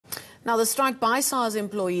Now, the strike by Sars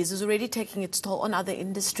employees is already taking its toll on other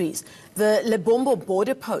industries. The Lebombo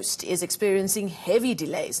border post is experiencing heavy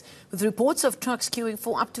delays, with reports of trucks queuing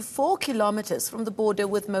for up to 4 kilometers from the border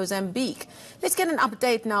with Mozambique. Let's get an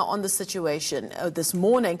update now on the situation. This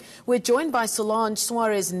morning, we're joined by Solange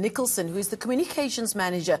Soares-Nicholson, who is the communications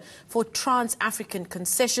manager for Trans African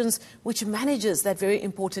Concessions, which manages that very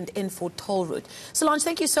important N4 toll route. Solange,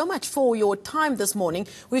 thank you so much for your time this morning.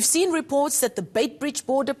 We've seen reports that the Beitbridge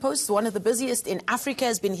border post, one of the busiest in Africa,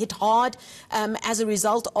 has been hit hard as a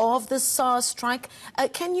result of the Sars strike.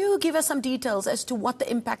 Can you give us some details as to what the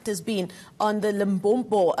impact has been on the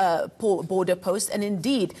Lebombo border post and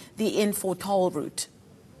indeed the N4 toll route?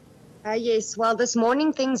 Yes, well, this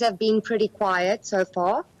morning things have been pretty quiet so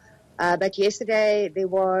far, but yesterday there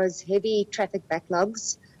was heavy traffic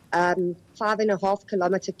backlogs. 5.5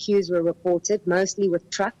 kilometer queues were reported, mostly with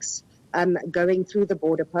trucks going through the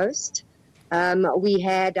border post. We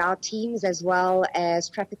had our teams as well as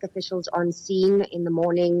traffic officials on scene in the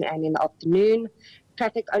morning and in the afternoon.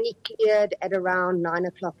 Traffic only cleared at around 9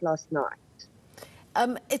 o'clock last night.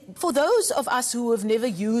 For those of us who have never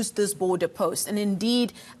used this border post, and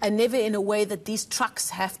indeed never in a way that these trucks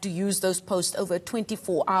have to use those posts over a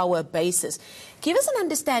 24-hour basis, give us an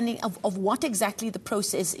understanding of what exactly the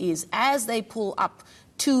process is as they pull up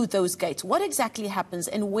to those gates. What exactly happens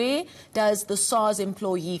and where does the Sars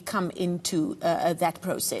employee come into that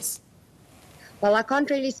process? Well, I can't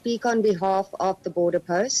really speak on behalf of the border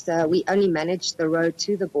post. We only manage the road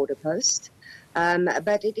to the border post.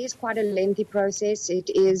 But it is quite a lengthy process. It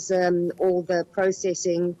is all the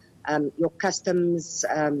processing, your customs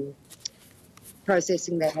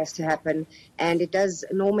processing that has to happen. And it does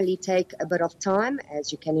normally take a bit of time,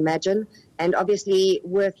 as you can imagine. And obviously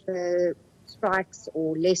with the strikes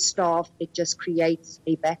or less staff, it just creates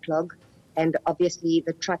a backlog. And obviously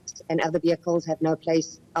the trucks and other vehicles have no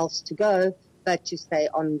place else to go but to stay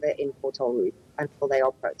on the N4 toll route until they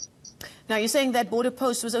are processed. Now, you're saying that border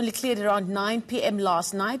post was only cleared around 9 p.m.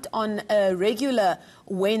 last night on a regular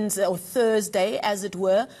Wednesday or Thursday, as it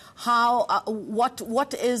were.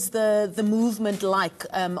 What is the movement like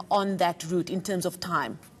on that route in terms of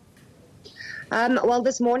time? Well,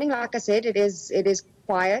 this morning, like I said, it is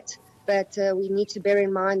quiet, but we need to bear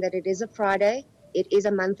in mind that it is a Friday, it is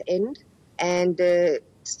a month end, and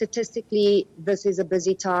statistically, this is a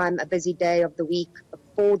busy time, a busy day of the week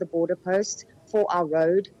for the border post, for our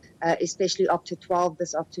road, especially up to 12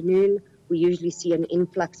 this afternoon. We usually see an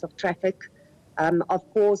influx of traffic.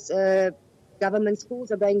 Of course, government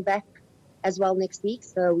schools are going back as well next week,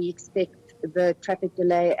 so we expect the traffic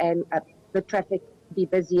delay and the traffic to be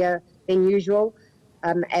busier than usual,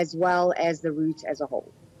 as well as the route as a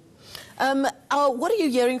whole. What are you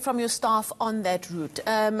hearing from your staff on that route?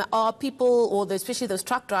 Are people, or especially those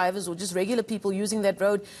truck drivers or just regular people using that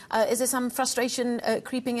road, is there some frustration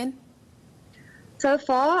creeping in? So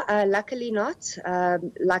far, luckily not.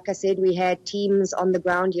 Like I said, we had teams on the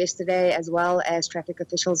ground yesterday as well as traffic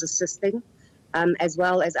officials assisting, as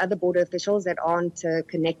well as other border officials that aren't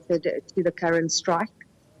connected to the current strike.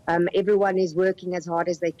 Everyone is working as hard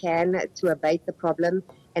as they can to abate the problem.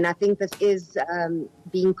 And I think this is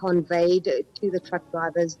being conveyed to the truck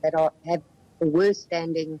drivers that have the worst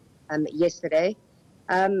standing yesterday.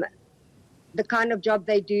 The kind of job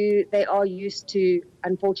they do, they are used to,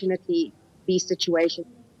 unfortunately, these situations.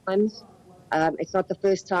 It's not the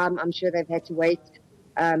first time I'm sure they've had to wait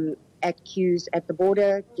at queues at the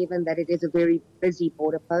border, given that it is a very busy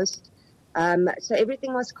border post. So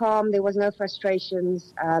everything was calm, there was no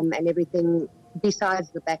frustrations, and everything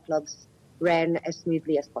besides the backlogs ran as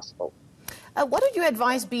smoothly as possible. What would your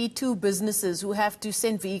advice be to businesses who have to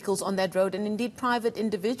send vehicles on that road and indeed private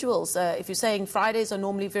individuals? If you're saying Fridays are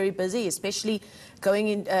normally very busy, especially going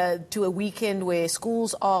into a weekend where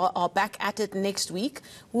schools are back at it next week,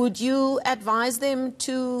 would you advise them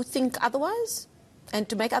to think otherwise and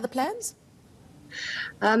to make other plans?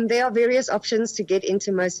 There are various options to get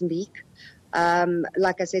into Mozambique.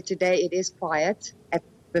 Like I said, today it is quiet at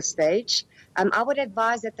this stage. I would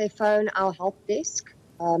advise that they phone our help desk.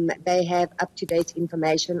 They have up-to-date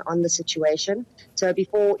information on the situation. So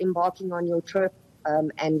before embarking on your trip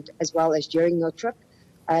and as well as during your trip,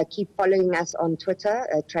 keep following us on Twitter,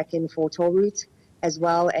 track N4 toll route, as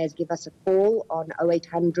well as give us a call on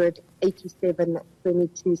 0800 87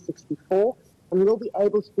 22 64, and we'll be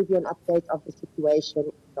able to give you an update of the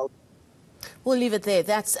situation. We'll leave it there.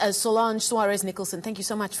 That's Solange Soares-Nicholson. Thank you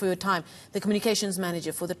so much for your time. The communications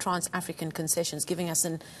manager for the Trans African Concessions, giving us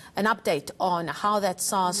an update on how that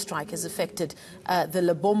Sars strike has affected the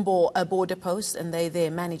Lebombo border post, and they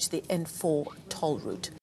there manage the N4 toll route.